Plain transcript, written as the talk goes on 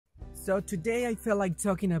So today I felt like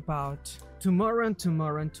talking about Tomorrow and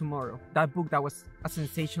Tomorrow and Tomorrow. That book that was a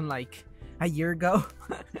sensation like a year ago.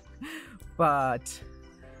 But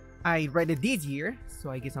I read it this year, so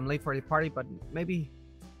I guess I'm late for the party, but maybe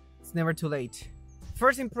it's never too late.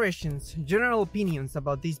 First impressions, general opinions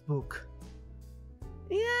about this book.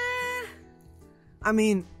 Yeah, I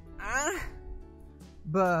mean,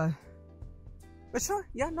 but sure,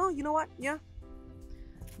 yeah, no, you know what,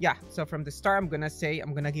 yeah, so from the start I'm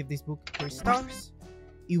gonna give this book 3 stars.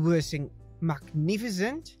 It wasn't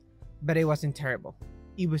magnificent, but it wasn't terrible.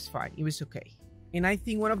 It was fine, it was okay. And I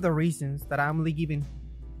think one of the reasons that I'm only giving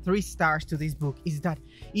 3 stars to this book is that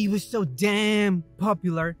it was so damn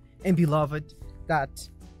popular and beloved that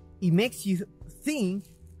it makes you think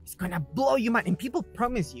it's gonna blow your mind, and people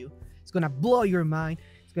promise you it's gonna blow your mind,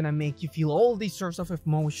 it's gonna make you feel all these sorts of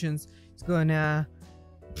emotions, it's gonna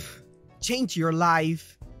change your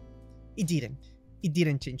life. It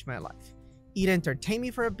didn't change my life. It entertained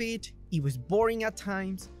me for a bit. It was boring at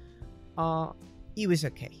times. It was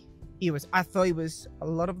okay. I thought it was, a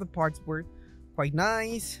lot of the parts were quite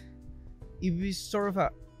nice. It was sort of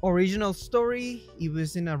a original story. It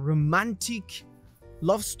was in a romantic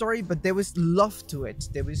love story, but there was love to it.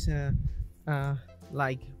 There was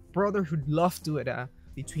like brotherhood love to it,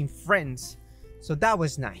 between friends. So that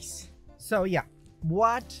was nice. So yeah,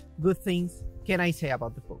 what good things can I say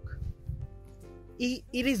about the book? It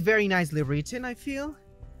is very nicely written, I feel.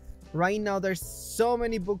 Right now there's so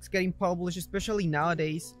many books getting published, especially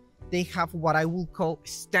nowadays. They have what I would call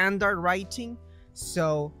standard writing.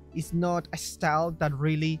 So it's not a style that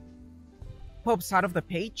really pops out of the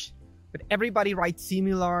page, but everybody writes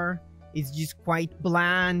similar. It's just quite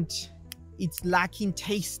bland. It's lacking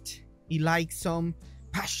taste. It lacks some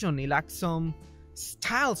passion. It lacks some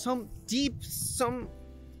style, some deep, some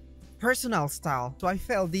personal style. So I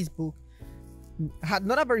felt this book had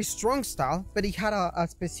not a very strong style, but it had a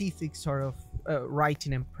specific sort of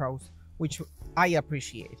writing and prose, which I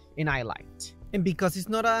appreciate and I liked. And because it's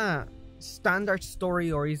not a standard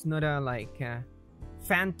story, or it's not a like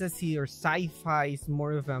fantasy or sci-fi, it's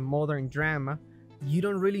more of a modern drama, you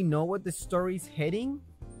don't really know what the story is heading,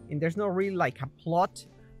 and there's not really like a plot,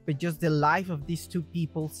 but just the life of these 2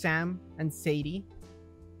 people, Sam and Sadie,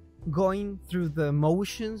 going through the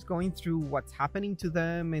motions, going through what's happening to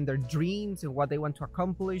them and their dreams and what they want to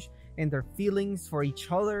accomplish, and their feelings for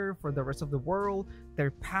each other, for the rest of the world,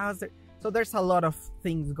 their past. So there's a lot of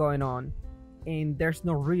things going on, and there's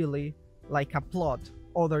not really like a plot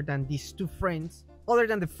other than these 2 friends, other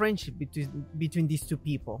than the friendship between these 2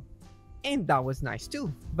 people. And that was nice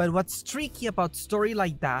too. But what's tricky about story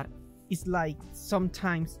like that is, like,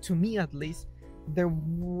 sometimes, to me at least, there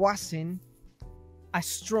wasn't a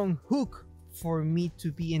strong hook for me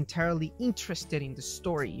to be entirely interested in the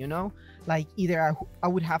story, you know? Like, either I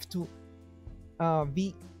would have to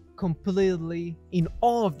be completely in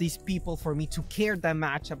awe of these people for me to care that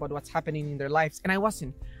much about what's happening in their lives, and I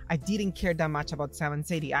wasn't. I didn't care that much about Sam and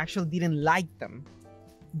Sadie. I actually didn't like them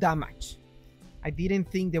that much. I didn't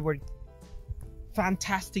think they were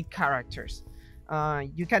fantastic characters.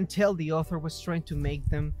 You can tell the author was trying to make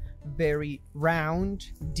them very round,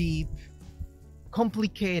 deep,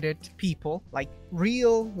 complicated people, like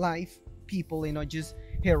real life people, you know, just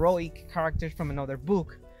heroic characters from another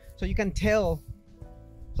book. So you can tell.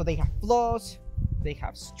 So they have flaws, they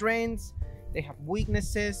have strengths, they have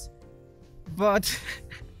weaknesses, but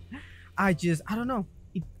I don't know.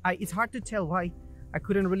 It's hard to tell why I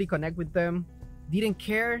couldn't really connect with them. Didn't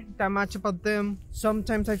care that much about them.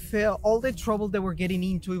 Sometimes I felt all the trouble they were getting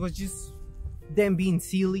into, it was just them being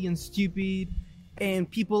silly and stupid, and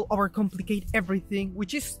people overcomplicate everything,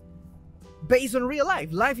 which is based on real life.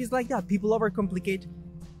 Life is like that. People overcomplicate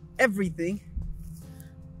everything.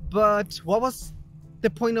 But what was the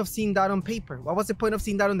point of seeing that on paper? What was the point of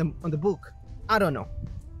seeing that on the book? I don't know.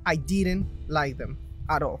 I didn't like them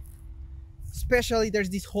at all. Especially there's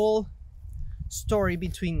this whole story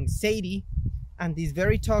between Sadie and this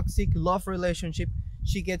very toxic love relationship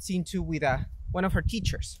she gets into with one of her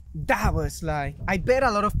teachers. That was like, I bet a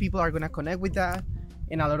lot of people are gonna connect with that,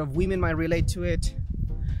 and a lot of women might relate to it,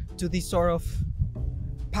 to this sort of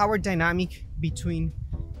power dynamic between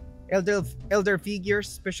elder figures,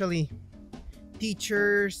 especially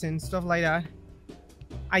teachers and stuff like that.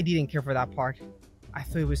 I didn't care for that part. I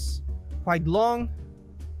thought it was quite long,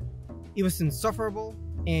 it was insufferable,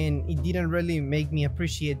 and it didn't really make me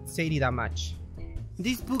appreciate Sadie that much.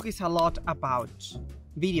 This book is a lot about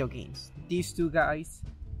video games. These 2 guys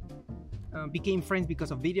became friends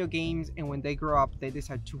because of video games, and when they grow up they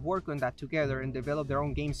decide to work on that together and develop their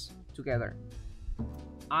own games together.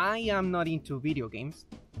 I am not into video games,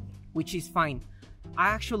 which is fine. I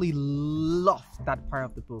actually loved that part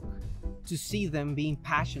of the book. To see them being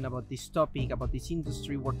passionate about this topic, about this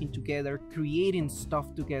industry, working together, creating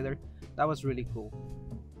stuff together, that was really cool.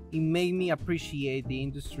 It made me appreciate the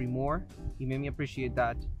industry more. It made me appreciate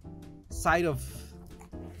that side of,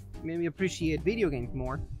 made me appreciate video games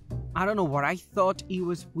more. I don't know what I thought it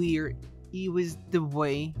was weird. It was the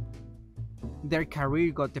way their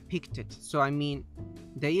career got depicted. So I mean,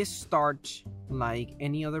 they start like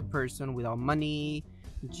any other person without money,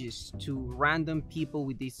 just two random people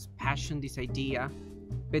with this passion, this idea,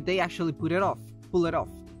 but they actually pull it off.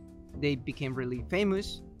 They became really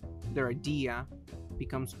famous. Their idea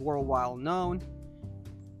becomes worldwide known,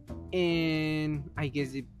 and I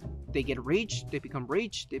guess they get rich. They become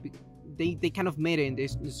rich. They kind of made it in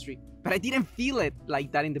this industry. But I didn't feel it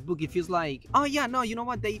like that in the book. It feels like, oh yeah, no, you know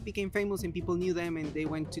what? They became famous and people knew them and they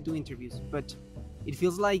went to do interviews. But it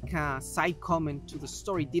feels like a side comment to the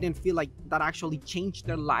story. It didn't feel like that actually changed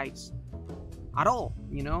their lives at all,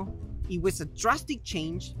 you know? It was a drastic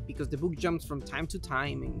change because the book jumps from time to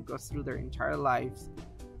time and goes through their entire lives.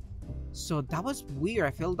 So that was weird.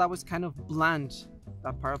 I felt that was kind of bland,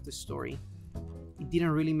 that part of the story. It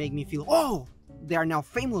didn't really make me feel, oh, they are now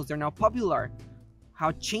famous, they're now popular.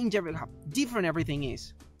 How different everything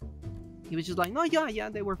is. It was just like, no, yeah,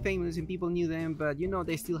 they were famous and people knew them, but you know,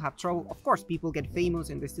 they still have trouble. Of course, people get famous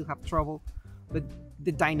and they still have trouble, but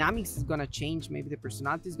the dynamics is gonna change. Maybe the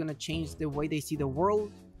personality is gonna change, the way they see the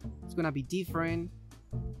world, it's gonna be different.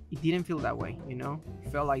 It didn't feel that way, you know?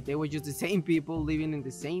 It felt like they were just the same people living in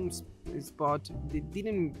the same spot. They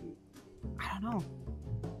didn't, I don't know,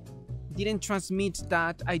 didn't transmit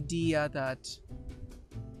that idea that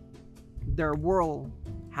their world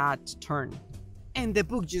had turned. And the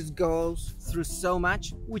book just goes through so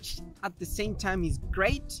much, which at the same time is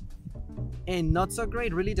great and not so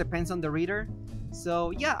great. Really depends on the reader.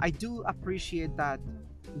 So yeah, I do appreciate that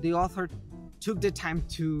the author took the time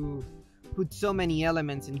to put so many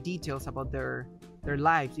elements and details about their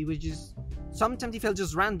lives. It was just, sometimes it felt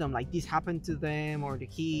just random, like this happened to them, or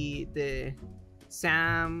the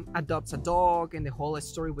Sam adopts a dog and the whole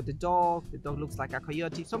story with the dog looks like a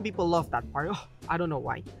coyote. Some people love that part. Oh, I don't know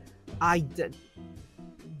why.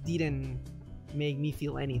 Didn't make me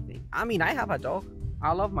feel anything. I mean, I have a dog.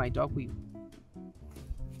 I love my dog. We,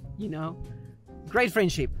 you know, great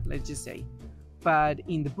friendship, let's just say. But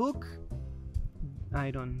in the book,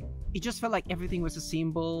 it just felt like everything was a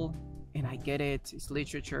symbol, and I get it. It's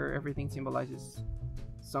literature. Everything symbolizes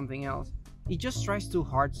something else. It just tries too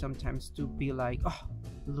hard sometimes to be like, oh,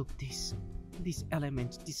 look, this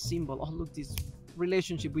element, this symbol. Oh, look, this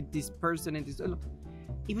relationship with this person and this.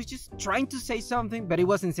 It was just trying to say something, but it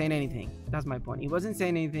wasn't saying anything. That's my point. It wasn't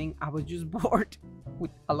saying anything. I was just bored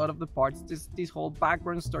with a lot of the parts. This whole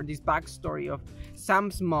background story, this backstory of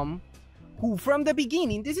Sam's mom, who from the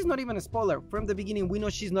beginning, this is not even a spoiler, from the beginning we know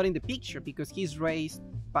she's not in the picture because he's raised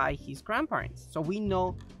by his grandparents. So we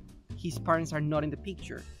know his parents are not in the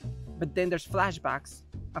picture. But then there's flashbacks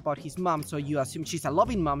about his mom, so you assume she's a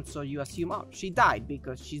loving mom, so you assume, oh, she died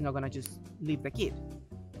because she's not gonna just leave the kid.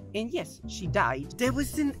 And yes, she died. There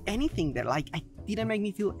wasn't anything there. Like, it didn't make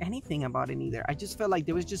me feel anything about it either. I just felt like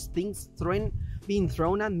there was just things being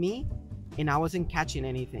thrown at me, and I wasn't catching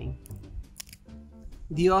anything.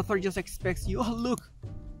 The author just expects you, oh, look,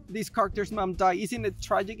 this character's mom died. Isn't it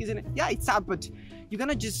tragic? Isn't it? Yeah, it's sad, but you're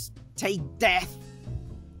gonna just take death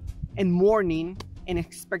and mourning and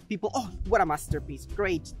expect people, oh, what a masterpiece,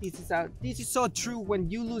 great, this is so true. When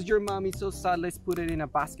you lose your mom, it's so sad, let's put it in a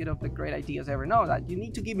basket of the great ideas ever. No, that you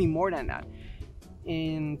need to give me more than that.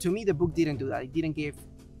 And to me, the book didn't do that. It didn't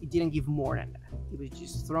give more than that. It was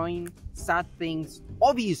just throwing sad things,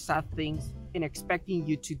 obvious sad things, and expecting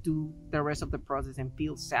you to do the rest of the process and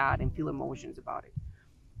feel sad and feel emotions about it.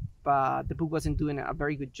 But the book wasn't doing a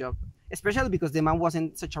very good job, especially because the mom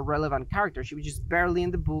wasn't such a relevant character. She was just barely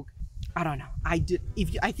in the book. I don't know. I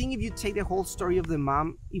think if you take the whole story of the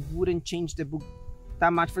mom, it wouldn't change the book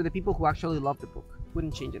that much for the people who actually love the book. It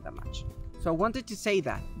wouldn't change it that much. So I wanted to say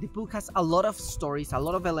that the book has a lot of stories, a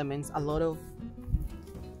lot of elements, a lot of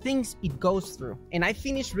things it goes through. And I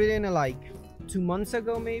finished reading it like 2 months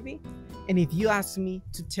ago, maybe. And if you ask me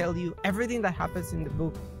to tell you everything that happens in the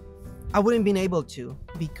book, I wouldn't been able to,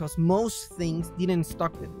 because most things didn't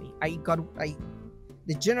stuck with me.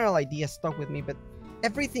 The general idea stuck with me, but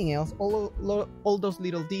everything else, all those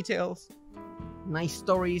little details, nice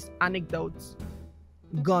stories, anecdotes,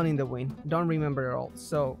 gone in the wind. Don't remember it all.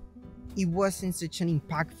 So it wasn't such an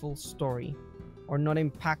impactful story, or not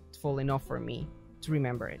impactful enough for me to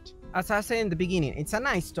remember it. As I said in the beginning, it's a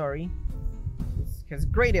nice story. It has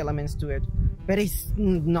great elements to it, but it's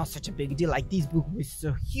not such a big deal. Like, this book was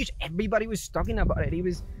so huge, everybody was talking about it. It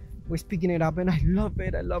was picking it up, and I love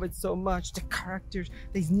it so much. The characters,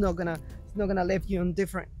 it's not gonna leave you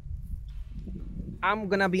indifferent. I'm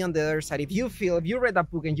gonna be on the other side. If you read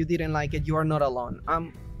that book and you didn't like it, you are not alone.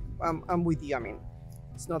 I'm with you. I mean,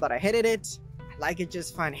 it's not that I hated it, I like it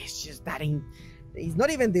just fine. It's just that it's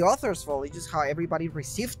not even the author's fault. It's just how everybody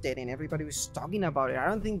received it and everybody was talking about it. I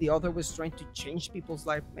don't think the author was trying to change people's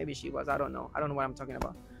life. Maybe she was, I don't know what I'm talking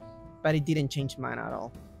about, but it didn't change mine at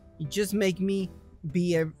all. It just made me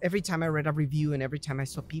be, every time I read a review and every time I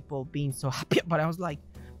saw people being so happy about it, I was like,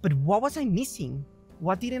 but what was I missing?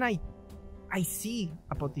 What didn't I see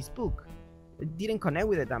about this book? It didn't connect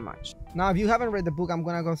with it that much. Now, if you haven't read the book, I'm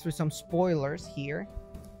gonna go through some spoilers here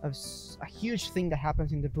of a huge thing that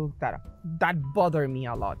happens in the book that bothered me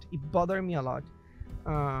a lot. It bothered me a lot,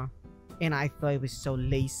 and I thought it was so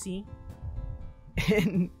lazy,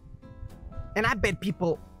 and I bet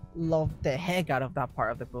people loved the heck out of that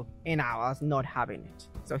part of the book, and I was not having it.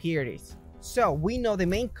 So here it is. So we know the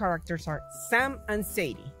main characters are Sam and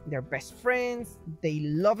Sadie. They're best friends, they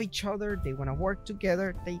love each other, they want to work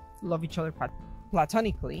together, they love each other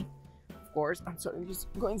platonically, of course. I'm sorry, I'm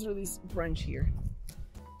just going through this branch here.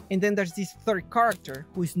 And then there's this third character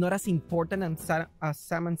who is not as important as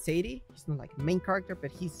Sam and Sadie. He's not like main character,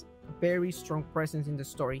 but he's very strong presence in the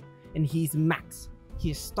story, and he's Max.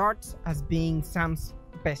 He starts as being Sam's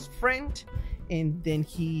best friend, and then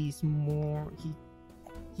he's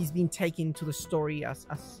been taken to the story as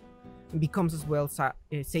becomes as well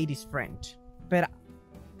Sadie's friend. But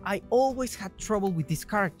I always had trouble with this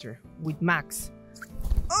character, with Max.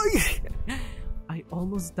 I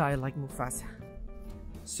almost died like Mufasa.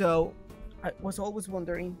 So I was always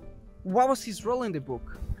wondering, what was his role in the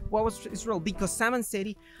book? What was his role? Because Sam and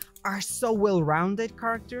Sadie are so well-rounded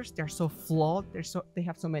characters. They're so flawed. They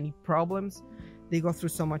have so many problems. They go through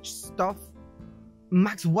so much stuff.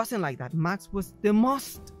 Max wasn't like that. Max was the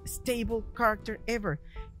most stable character ever.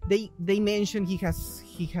 They mentioned he has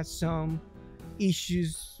some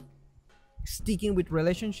issues sticking with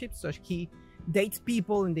relationships. So he dates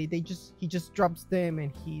people and he just drops them,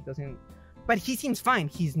 and he doesn't. But he seems fine.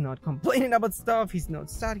 He's not complaining about stuff. He's not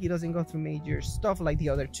sad. He doesn't go through major stuff like the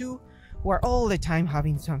other two, who are all the time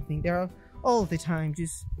having something. They're all the time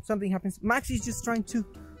just something happens. Max is just trying to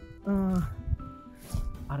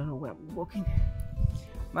I don't know where I'm walking.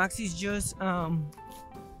 Max is just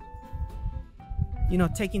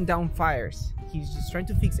taking down fires. He's just trying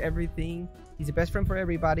to fix everything. He's the best friend for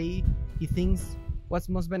everybody. He thinks what's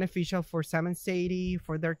most beneficial for Sam and Sadie,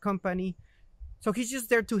 for their company. So he's just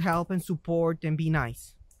there to help and support and be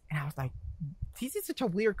nice. And I was like, this is such a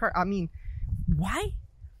weird card. I mean, why?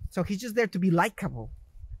 So he's just there to be likable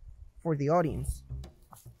for the audience.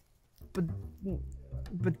 But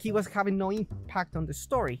he was having no impact on the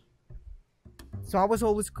story. So I was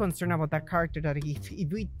always concerned about that character, that if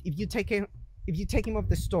you take him off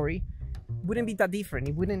the story, wouldn't be that different.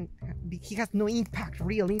 He has no impact,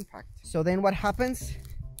 real impact. So then what happens?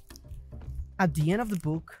 At the end of the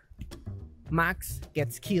book, Max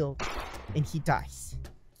gets killed and he dies.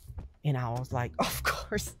 And I was like, of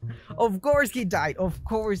course he died. Of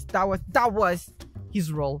course, that was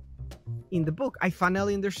his role in the book. I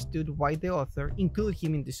finally understood why the author included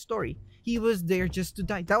him in the story. He was there just to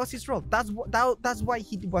die. That was his role. That's why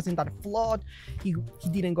he wasn't that flawed. He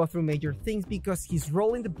didn't go through major things, because his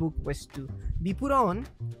role in the book was to be put on.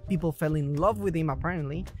 People fell in love with him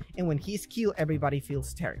apparently, and when he's killed, everybody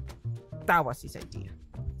feels terrible. That was his idea.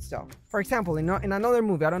 So, for example, in another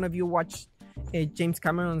movie, I don't know if you watched James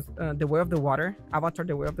Cameron's The Way of the Water, Avatar: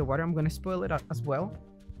 The Way of the Water. I'm gonna spoil it as well.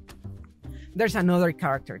 There's another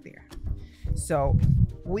character there. So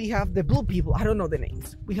we have the blue people. I don't know the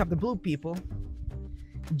names. We have the blue people.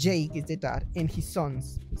 Jake is the dad, and his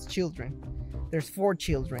sons, his children. There's 4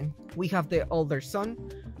 children. We have the older son,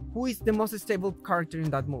 who is the most stable character in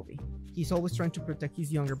that movie. He's always trying to protect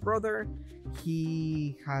his younger brother.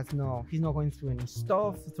 He's not going through any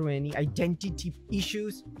stuff, through any identity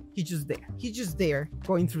issues. He's just there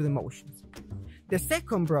going through the motions. The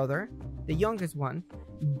second brother, the youngest one,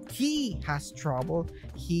 he has trouble.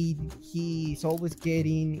 He's always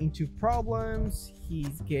getting into problems.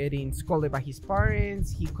 He's getting scolded by his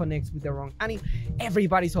parents. He connects with the wrong animal.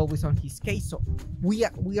 Everybody's always on his case. So we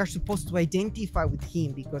are supposed to identify with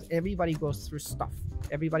him, because everybody goes through stuff.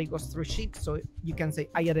 Everybody goes through shit. So you can say,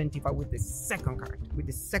 I identify with the second character, with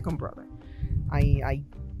the second brother. I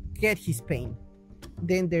get his pain.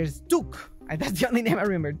 Then there's Duke. That's the only name I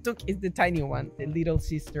remember. Duke is the tiny one, the little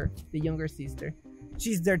sister, the younger sister.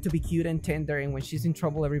 She's there to be cute and tender, and when she's in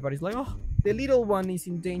trouble, everybody's like, oh, the little one is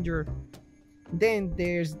in danger. Then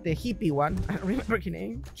there's the hippie one. I don't remember her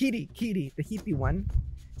name. Kitty, the hippie one.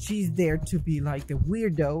 She's there to be like the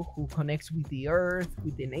weirdo who connects with the earth,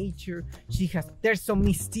 with the nature. There's some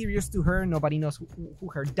mysterious to her. Nobody knows who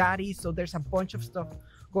her dad is. So there's a bunch of stuff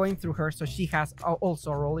going through her. So she has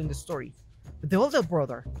also a role in the story. But the older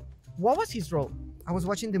brother, what was his role? I was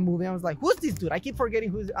watching the movie. I was like, who's this dude? I keep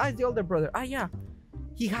forgetting it's the older brother. Yeah.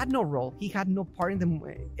 He had no role. He had no part in the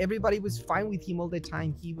movie. Everybody was fine with him all the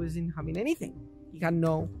time. He wasn't having anything. He had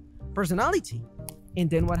no personality. And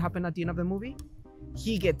then what happened at the end of the movie?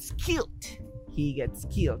 He gets killed.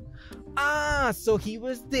 So he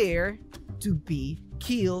was there to be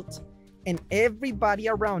killed, and everybody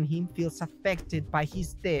around him feels affected by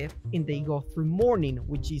his death, and they go through mourning,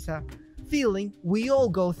 which is a feeling we all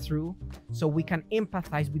go through, so we can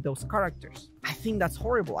empathize with those characters. I think that's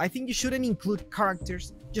horrible. I think you shouldn't include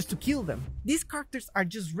characters just to kill them. These characters are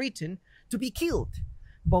just written to be killed.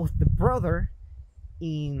 Both the brother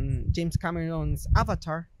in James Cameron's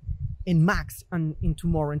Avatar and Max in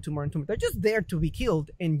Tomorrow. They're just there to be killed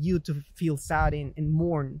and you to feel sad and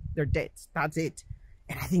mourn their deaths. That's it.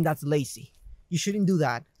 And I think that's lazy. You shouldn't do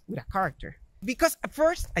that with a character. Because at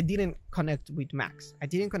first I didn't connect with Max.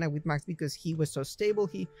 Because he was so stable.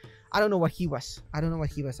 I don't know what he was.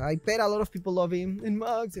 I bet a lot of people love him and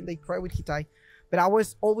Max and they cry when he died. But I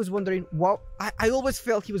was always wondering I always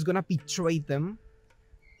felt he was gonna betray them.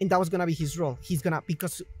 And that was gonna be his role.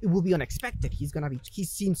 Because it will be unexpected. He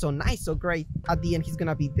seems so nice, so great. At the end, he's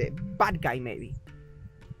gonna be the bad guy, maybe.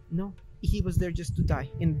 No, he was there just to die.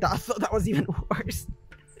 And I thought that was even worse.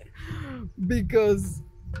 Because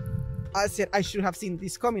I said I should have seen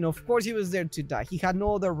this coming. Of course he was there to die. He had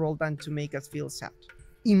no other role than to make us feel sad.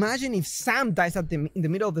 Imagine if Sam dies in the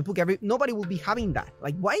middle of the book. Nobody will be having that.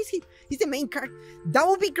 Like, why is he's the main character? That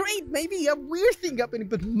would be great. Maybe a weird thing happening.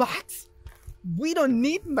 But Max? We don't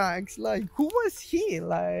need Max. Like, who was he?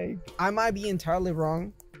 Like, I might be entirely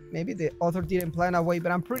wrong. Maybe the author didn't plan a way,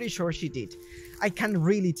 but I'm pretty sure she did. I can't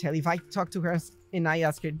really tell. If I talk to her and I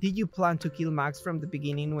ask her, did you plan to kill Max from the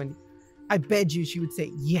beginning? I bet you she would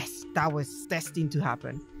say, yes, that was destined to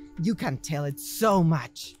happen. You can tell it so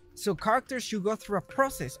much. So characters should go through a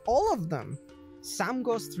process, all of them. Sam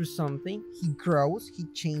goes through something, he grows, he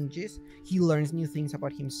changes, he learns new things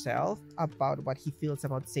about himself, about what he feels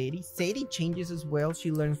about Sadie. Sadie changes as well,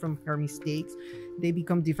 she learns from her mistakes, they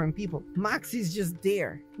become different people. Max is just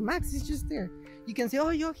there. You can say, oh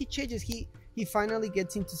yeah, he changes, he finally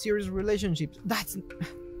gets into serious relationships.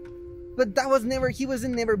 But that was never, he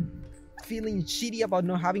wasn't never feeling shitty about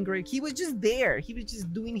not having great. He was just there. He was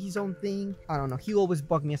just doing his own thing. I don't know. He always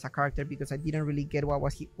bugged me as a character because I didn't really get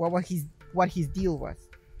what his deal was.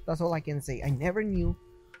 That's all I can say. I never knew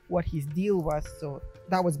what his deal was, so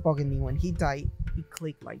that was bugging me. When he died, it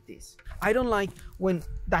clicked like this. I don't like when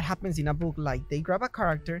that happens in a book. Like, they grab a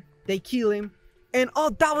character, they kill him, and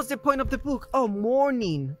oh, that was the point of the book. Oh,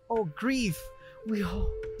 mourning. Oh, grief.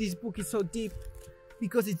 This book is so deep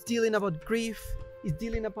because it's dealing about grief. It's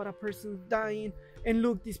dealing about a person dying, and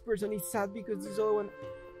look, this person is sad because this other one.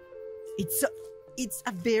 It's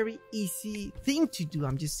a very easy thing to do.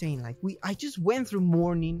 I'm just saying, like, I just went through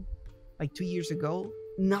mourning like 2 years ago.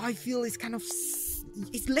 Now I feel it's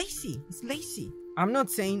lazy. I'm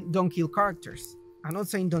not saying don't kill characters. I'm not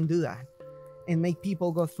saying don't do that and make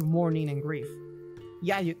people go through mourning and grief.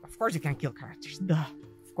 Yeah, of course you can kill characters. Duh,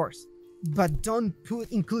 of course. But don't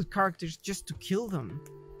include characters just to kill them.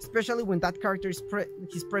 Especially when that character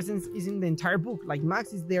his presence is in the entire book. Like,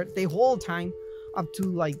 Max is there the whole time up to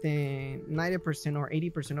like the 90% or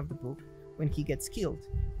 80% of the book when he gets killed.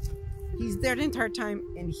 He's there the entire time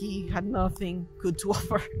and he had nothing good to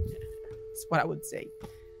offer. That's what I would say.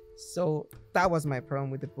 So that was my problem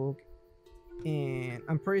with the book. And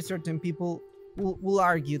I'm pretty certain people will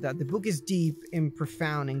argue that the book is deep and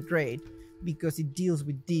profound and great because it deals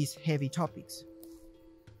with these heavy topics.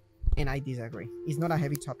 And I disagree. It's not a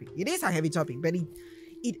heavy topic. It is a heavy topic, but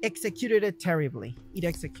it executed it terribly.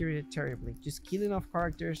 Just killing off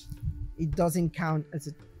characters, it doesn't count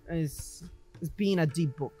as being a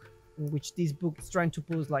deep book, in which this book is trying to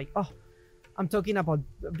pose like, oh, I'm talking about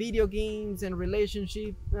video games and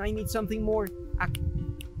relationship. I need something more,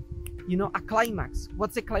 a climax.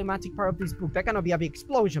 What's the climatic part of this book? There cannot be a big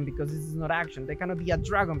explosion because this is not action. There cannot be a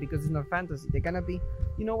dragon because it's not fantasy. There cannot be,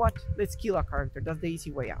 you know what? Let's kill a character. That's the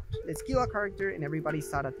easy way out. Let's kill a character and everybody's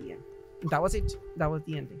sad at the end. That was it. That was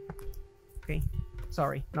the ending. Okay?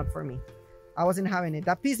 Sorry, not for me. I wasn't having it.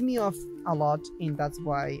 That pissed me off a lot, and that's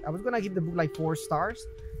why I was gonna give the book like 4 stars,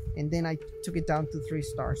 and then I took it down to 3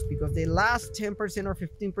 stars because the last 10% or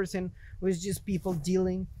 15% was just people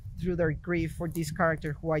dealing through their grief for this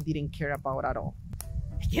character who I didn't care about at all.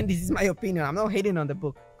 Again, this is my opinion. I'm not hating on the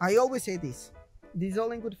book. I always say this. This is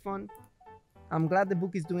all in good fun. I'm glad the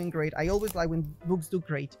book is doing great. I always like when books do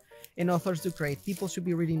great and authors do great. People should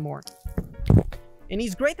be reading more. And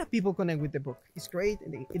it's great that people connect with the book. It's great.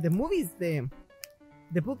 The movie is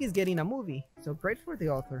the book is getting a movie. So great for the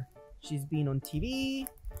author. She's been on TV.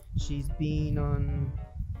 She's been on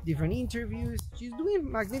different interviews. She's doing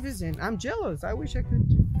magnificent. I'm jealous. I wish I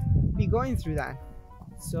could be going through that.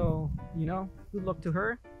 So, you know, good luck to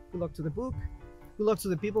her. Good luck to the book. Good luck to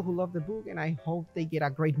the people who love the book. And I hope they get a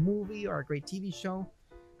great movie or a great TV show.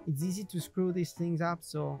 It's easy to screw these things up.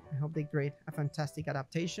 So I hope they get a fantastic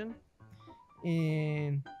adaptation.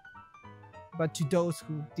 But to those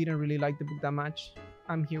who didn't really like the book that much,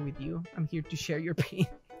 I'm here with you. I'm here to share your pain.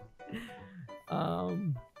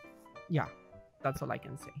 Yeah, that's all I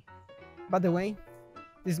can say. By the way,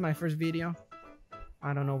 this is my first video.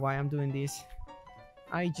 I don't know why I'm doing this.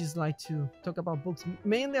 I just like to talk about books,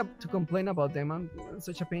 mainly to complain about them. I'm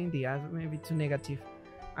such a pain in the ass, maybe too negative.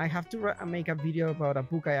 I have to make a video about a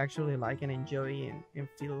book I actually like and enjoy and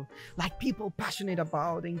feel like people passionate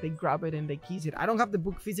about, and they grab it and they kiss it. I don't have the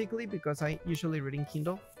book physically because I usually read in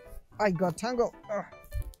Kindle. I got tangled. Ugh.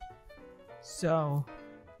 So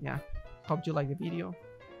yeah, hope you like the video.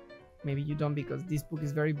 Maybe you don't, because this book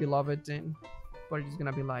is very beloved and people are just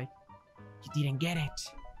gonna be like, you didn't get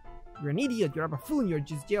it. You're an idiot, you're a buffoon, you're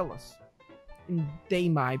just jealous. And they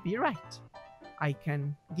might be right. I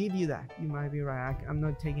can give you that. You might be right. I'm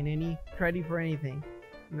not taking any credit for anything.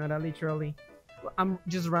 Not literally. I'm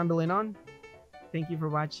just rambling on. Thank you for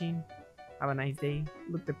watching. Have a nice day.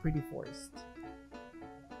 Look the pretty forest.